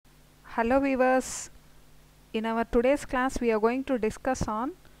Hello viewers, in our today's class we are going to discuss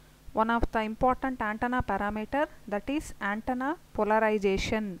on one of the important antenna parameter, that is antenna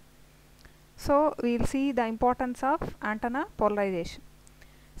polarization. So we will see the importance of antenna polarization.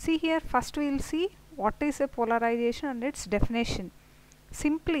 See here, first we will see what is a polarization and its definition.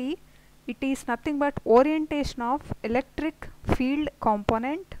 Simply it is nothing but orientation of electric field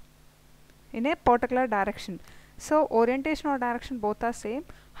component in a particular direction. So orientation or direction both are same.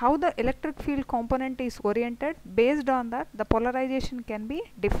 How the electric field component is oriented, based on that the polarization can be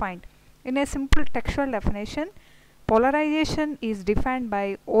defined. In a simple textual definition, polarization is defined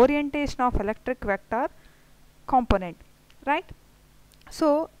by orientation of electric vector component, right?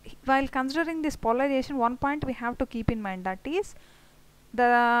 So while considering this polarization, one point we have to keep in mind, that is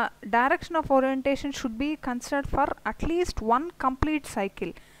the direction of orientation should be considered for at least one complete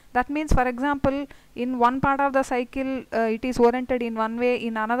cycle. That means, for example, in one part of the cycle it is oriented in one way,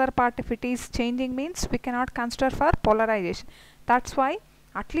 in another part if it is changing, means we cannot consider for polarization. That's why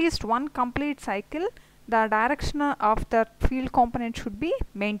at least one complete cycle the direction of the field component should be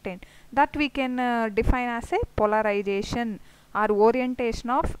maintained. That we can define as a polarization or orientation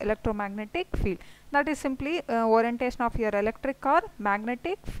of electromagnetic field. That is simply orientation of your electric or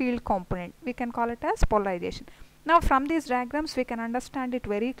magnetic field component. We can call it as polarization. Now from these diagrams we can understand it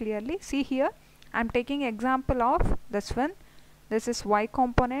very clearly. See here, I am taking example of this one. This is y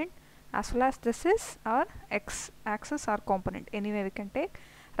component as well as this is our x axis or component. Anyway we can take,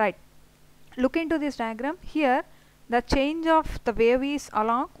 right. Look into this diagram. Here the change of the wave is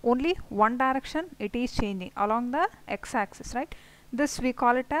along only one direction, it is changing along the x axis, right. This we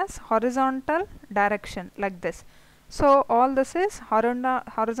call it as horizontal direction, like this. So all this is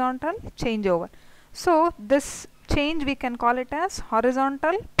horizontal changeover. So this change we can call it as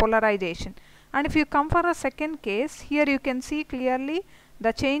horizontal polarization. And if you come for a second case, here you can see clearly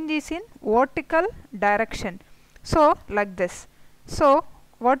the change is in vertical direction. So like this. So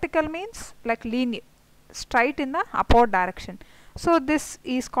vertical means like linear, straight in the upward direction. So this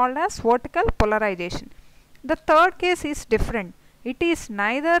is called as vertical polarization. The third case is different. It is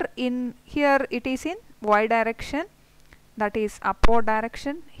neither in, here it is in y direction, that is upward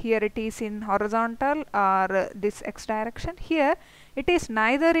direction. Here it is in horizontal or this x direction. Here it is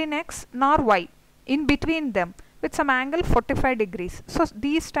neither in x nor y, in between them with some angle 45 degrees. So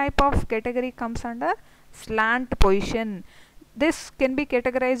these type of category comes under slant position. This can be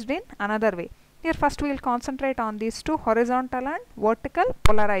categorized in another way. Here first we will concentrate on these two, horizontal and vertical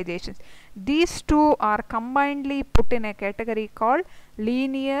polarizations. These two are combinedly put in a category called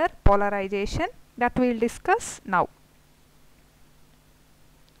linear polarization, that we will discuss now.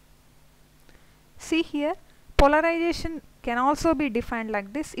 See here, polarization can also be defined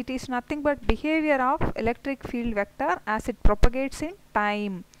like this. It is nothing but behavior of electric field vector as it propagates in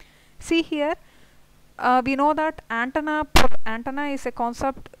time. See here, we know that antenna is a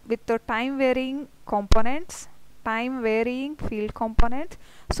concept with the time varying components, time varying field components.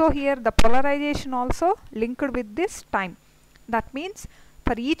 So here the polarization also linked with this time. That means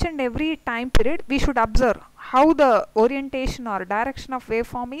for each and every time period we should observe how the orientation or direction of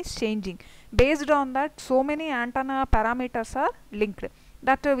waveform is changing. Based on that, so many antenna parameters are linked.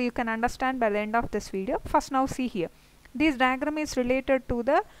 That you can understand by the end of this video. First now see here, this diagram is related to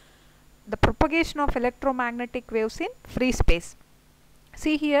the propagation of electromagnetic waves in free space.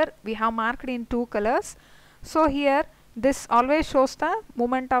 See here, we have marked in two colors. So here this always shows the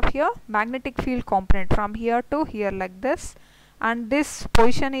movement of your magnetic field component from here to here, like this. And this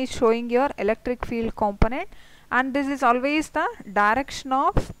position is showing your electric field component, and this is always the direction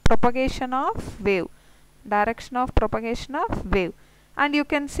of propagation of wave, direction of propagation of wave. And you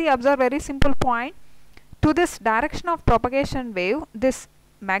can see, observe very simple point, to this direction of propagation wave, this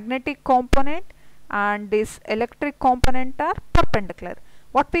magnetic component and this electric component are perpendicular.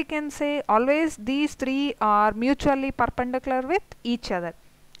 What we can say, always these three are mutually perpendicular with each other.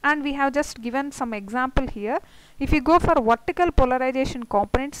 And we have just given some example here. If you go for vertical polarization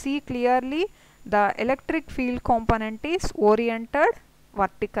component, see clearly the electric field component is oriented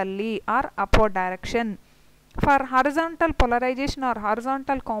vertically or upward direction. For horizontal polarization or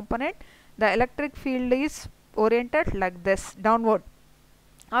horizontal component, the electric field is oriented like this, downward,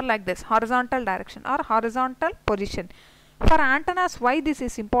 or like this, horizontal direction or horizontal position. For antennas, why this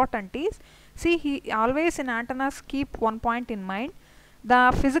is important is, see, always in antennas keep one point in mind.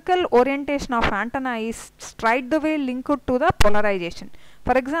 The physical orientation of antenna is straight the way linked to the polarization.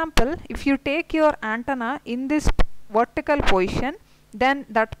 For example, if you take your antenna in this vertical position, then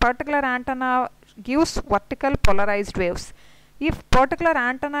that particular antenna gives vertical polarized waves. If particular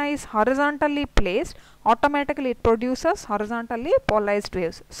antenna is horizontally placed, automatically it produces horizontally polarized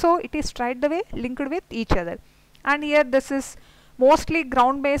waves. So it is straight away linked with each other. And here this is mostly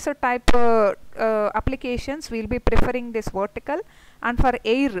ground based type applications, we will be preferring this vertical. And for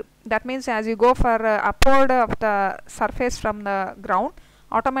air, that means as you go for upward of the surface from the ground,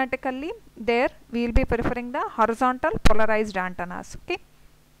 automatically there we will be preferring the horizontal polarized antennas. Okay.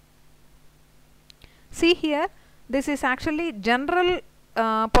 See here, this is actually general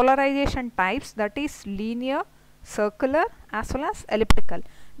polarization types, that is linear, circular as well as elliptical.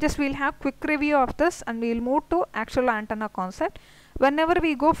 Just we will have quick review of this and we will move to actual antenna concept. Whenever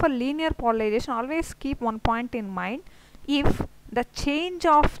we go for linear polarization, always keep one point in mind. If the change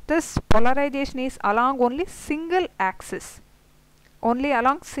of this polarization is along only single axis,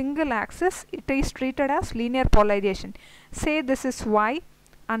 it is treated as linear polarization. Say this is y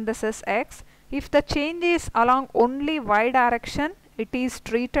and this is x. If the change is along only y direction, it is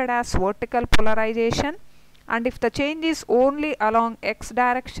treated as vertical polarization. And if the change is only along x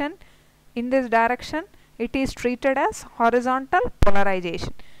direction, in this direction, it is treated as horizontal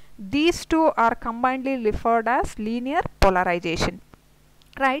polarization. These two are combinedly referred as linear polarization.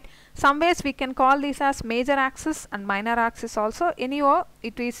 Right? Some ways we can call this as major axis and minor axis also. Anyhow,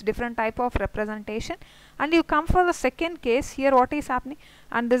 it is different type of representation. And you come for the second case, here what is happening,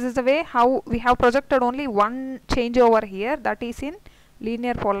 and this is the way how we have projected only one change over here, that is in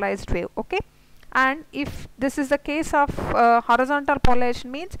linear polarized wave. Okay. And if this is the case of horizontal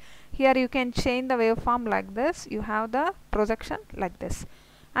polarization, means here you can change the waveform like this, you have the projection like this.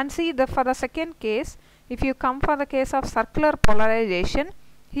 And see for the second case, if you come for the case of circular polarization,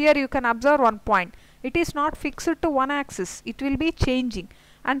 here you can observe one point, it is not fixed to one axis, it will be changing.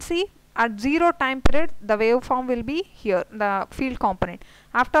 And see, at 0 time period the waveform will be here, the field component.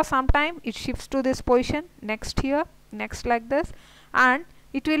 After some time it shifts to this position, next here, next like this, and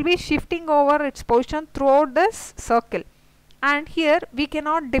it will be shifting over its position throughout this circle. And here we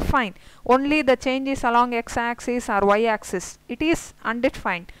cannot define only the change is along x axis or y axis, it is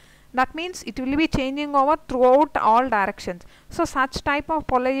undefined. That means it will be changing over throughout all directions. So such type of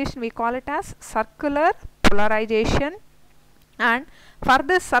polarization we call it as circular polarization. And for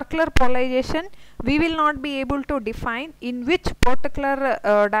this circular polarization, we will not be able to define in which particular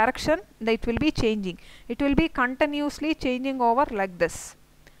direction that it will be changing. It will be continuously changing over like this.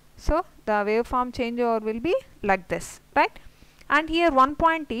 So the waveform changeover will be like this, right? And here one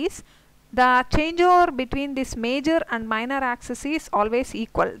point is, the changeover between this major and minor axis is always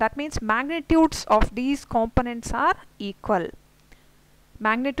equal. That means magnitudes of these components are equal.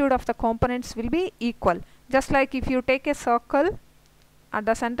 Magnitude of the components will be equal. Just like if you take a circle, at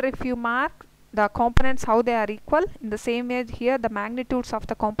the center if you mark the components how they are equal, in the same way here the magnitudes of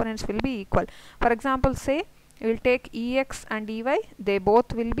the components will be equal. For example, say you will take Ex and Ey, they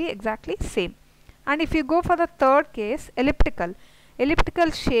both will be exactly same. And if you go for the third case,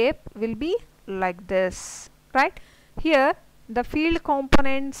 elliptical shape will be like this, right? Here the field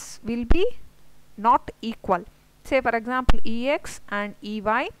components will be not equal. Say for example Ex and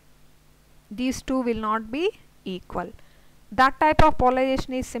Ey, these two will not be equal. That type of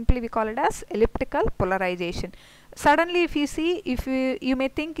polarization is simply we call it as elliptical polarization. Suddenly if you see, you may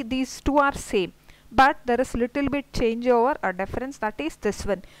think these two are same, but there is little bit changeover or difference, that is this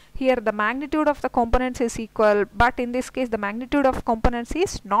one. Here the magnitude of the components is equal, but in this case the magnitude of components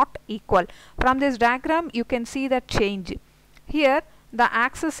is not equal. From this diagram you can see that change. Here the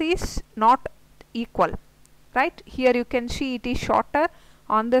axis is not equal, right? Here you can see it is shorter,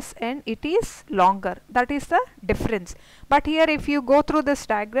 on this end it is longer, that is the difference. But here if you go through this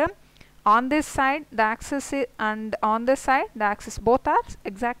diagram, on this side the axis and on this side the axis both are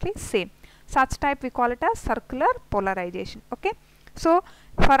exactly same. Such type we call it as circular polarization. Okay. So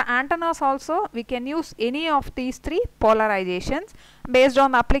for antennas also we can use any of these three polarizations. Based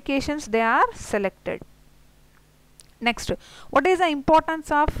on the applications they are selected. Next, what is the importance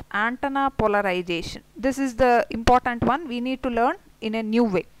of antenna polarization? This is the important one we need to learn in a new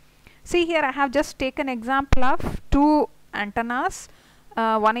way. See here I have just taken example of two antennas.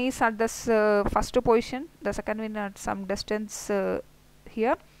 One is at this first position, the second one at some distance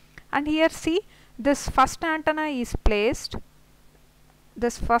here. And here see, this first antenna is placed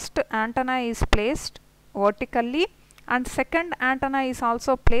vertically, and second antenna is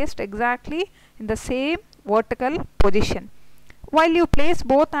also placed exactly in the same vertical position. While you place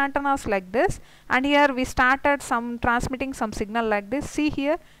both antennas like this, and here we started transmitting some signal like this, see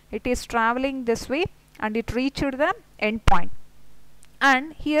here it is traveling this way and it reached the end point.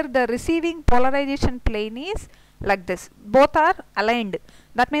 And here the receiving polarization plane is like this, both are aligned,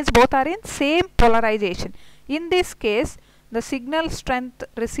 that means both are in same polarization. In this case the signal strength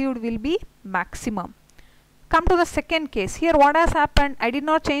received will be maximum. Come to the second case. Here what has happened, I did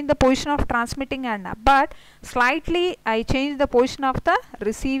not change the position of transmitting antenna, but slightly I changed the position of the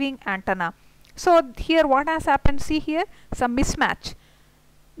receiving antenna. So here what has happened, see here some mismatch.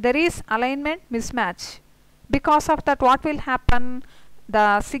 There is alignment mismatch. Because of that, what will happen?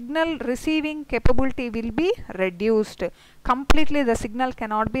 The signal receiving capability will be reduced. Completely the signal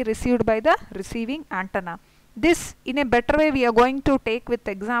cannot be received by the receiving antenna. This in a better way we are going to take with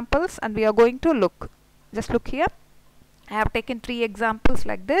examples, and we are going to look. Just look here. I have taken 3 examples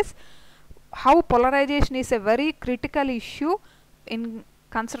like this. How polarization is a very critical issue in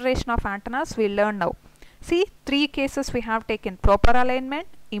consideration of antennas, we learn now. See, 3 cases we have taken: proper alignment,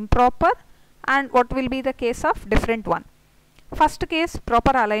 improper, and what will be the case of different one. First case,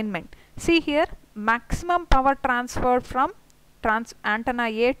 proper alignment. See here, maximum power transferred from antenna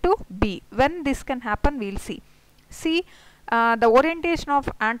A to B. When this can happen, we will see. See, the orientation of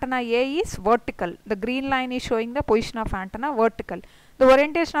antenna A is vertical. The green line is showing the position of antenna vertical. The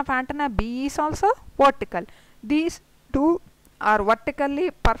orientation of antenna B is also vertical. These two are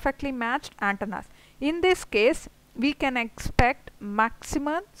vertically perfectly matched antennas. In this case, we can expect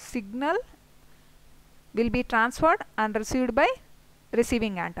maximum signal will be transferred and received by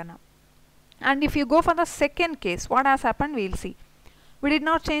receiving antenna. And if you go for the second case, what has happened, we will see. We did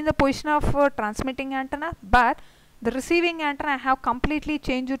not change the position of transmitting antenna, but the receiving antenna I have completely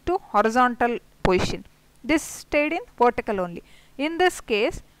changed it to horizontal position. This stayed in vertical only. In this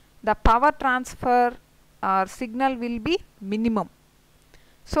case, the power transfer signal will be minimum.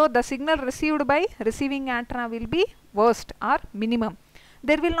 So the signal received by receiving antenna will be worst or minimum.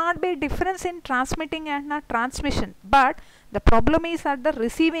 There will not be a difference in transmitting antenna transmission, but the problem is at the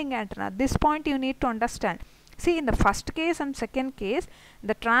receiving antenna. This point you need to understand. See, in the first case and second case,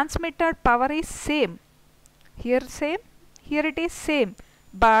 the transmitted power is same. Here same, here it is same,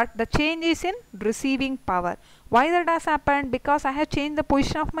 but the change is in receiving power. Why that has happened? Because I have changed the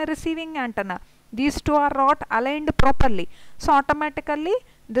position of my receiving antenna. These two are not aligned properly. So automatically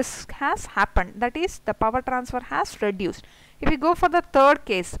this has happened. That is, the power transfer has reduced. If we go for the third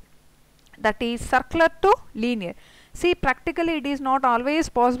case, that is circular to linear. See, practically it is not always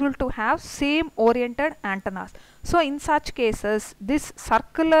possible to have same oriented antennas. So in such cases, this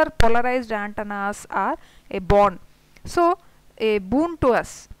circular polarized antennas are a boon. So a boon to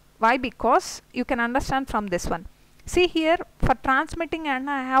us. Why? Because you can understand from this one. See here, for transmitting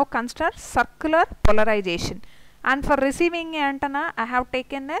antenna I have considered circular polarization, and for receiving antenna I have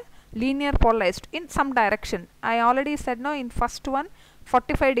taken a linear polarized in some direction. I already said no, in first one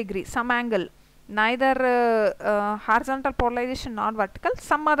 45 degrees, some angle, neither horizontal polarization nor vertical,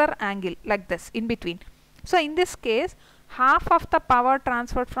 some other angle like this in between. So in this case, half of the power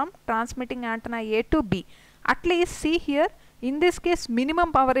transferred from transmitting antenna A to B. At least see here, in this case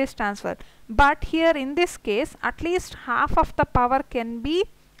minimum power is transferred, but here in this case at least half of the power can be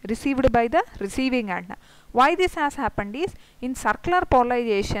received by the receiving antenna. Why this has happened is, in circular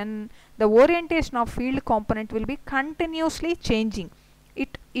polarization the orientation of field component will be continuously changing.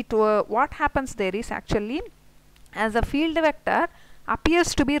 What happens there is, actually, as the field vector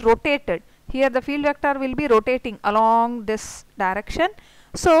appears to be rotated, here the field vector will be rotating along this direction.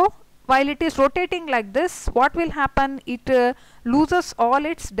 So while it is rotating like this, what will happen? It loses all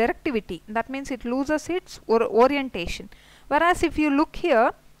its directivity. That means it loses its orientation. Whereas if you look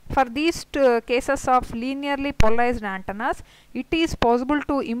here, for these cases of linearly polarized antennas, it is possible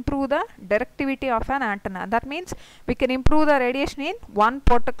to improve the directivity of an antenna. That means we can improve the radiation in one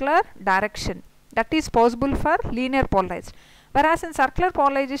particular direction. That is possible for linear polarized. Whereas in circular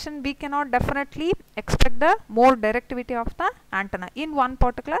polarization, we cannot definitely expect the more directivity of the antenna in one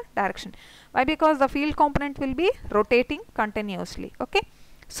particular direction. Why? Because the field component will be rotating continuously. Okay.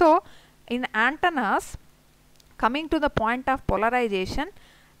 So in antennas, coming to the point of polarization,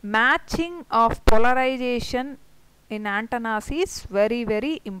 matching of polarization in antennas is very,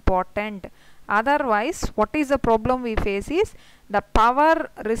 very important. Otherwise, what is the problem we face is, the power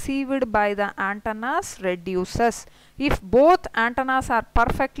received by the antennas reduces. If both antennas are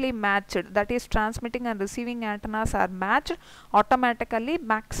perfectly matched, that is transmitting and receiving antennas are matched, automatically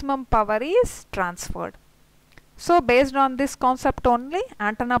maximum power is transferred. So based on this concept only,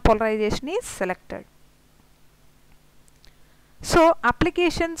 antenna polarization is selected. So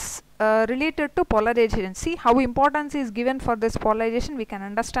applications related to polarization. See how importance is given for this polarization, we can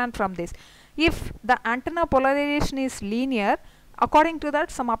understand from this. If the antenna polarization is linear, according to that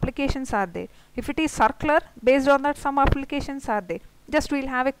some applications are there. If it is circular, based on that some applications are there. Just we will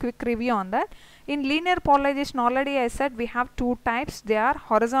have a quick review on that. In linear polarization, already I said we have two types. They are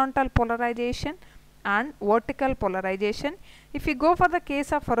horizontal polarization and vertical polarization. If you go for the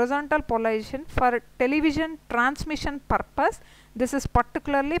case of horizontal polarization for television transmission purpose, this is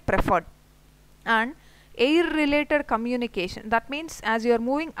particularly preferred. And air related communication, that means as you are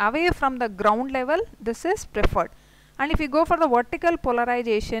moving away from the ground level, this is preferred. And if you go for the vertical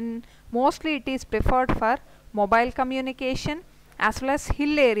polarization, mostly it is preferred for mobile communication as well as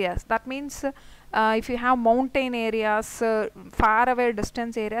hill areas. That means if you have mountain areas, far away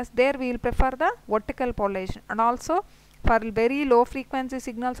distance areas, there we will prefer the vertical polarization. And also for very low frequency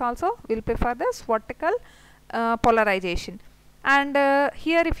signals also we will prefer this vertical polarization. And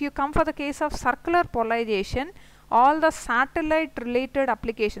here if you come for the case of circular polarization, all the satellite related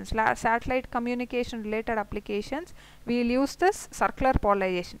applications, satellite communication related applications, we will use this circular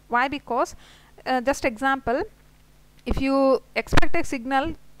polarization. Why? Because just example, if you expect a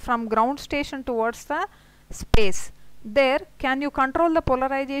signal from ground station towards the space, there can you control the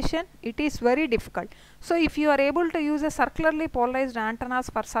polarization? It is very difficult. So if you are able to use a circularly polarized antennas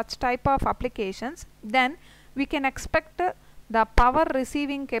for such type of applications, then we can expect the power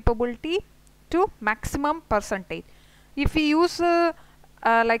receiving capability to maximum percentage. If we use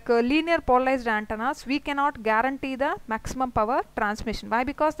linear polarized antennas, we cannot guarantee the maximum power transmission. Why?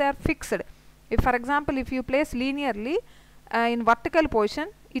 Because they are fixed. If for example if you place linearly in vertical position,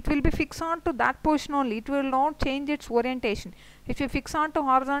 it will be fixed on to that position only, it will not change its orientation. If you fix on to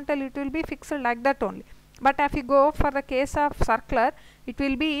horizontal, it will be fixed like that only. But if you go for the case of circular, it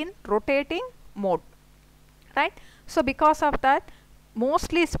will be in rotating mode, right? So because of that,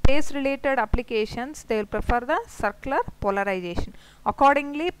 mostly space related applications, they will prefer the circular polarization.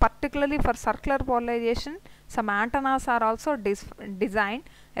 Accordingly, particularly for circular polarization, some antennas are also designed,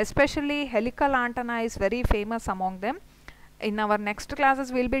 especially helical antenna is very famous among them. In our next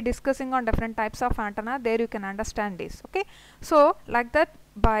classes we will be discussing on different types of antenna, there you can understand this. Okay, so like that,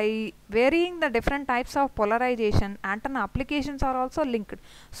 by varying the different types of polarization, antenna applications are also linked.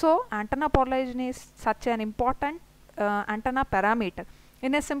 So antenna polarization is such an important antenna parameter.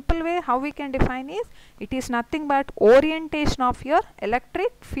 In a simple way, how we can define is, it is nothing but orientation of your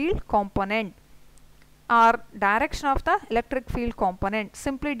electric field component or direction of the electric field component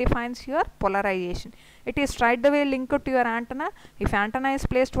simply defines your polarization. It is straight away linked to your antenna. If antenna is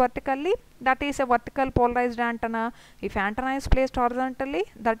placed vertically, that is a vertical polarized antenna. If antenna is placed horizontally,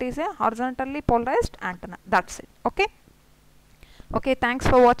 that is a horizontally polarized antenna. That's it. Okay. Okay, thanks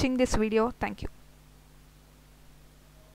for watching this video. Thank you.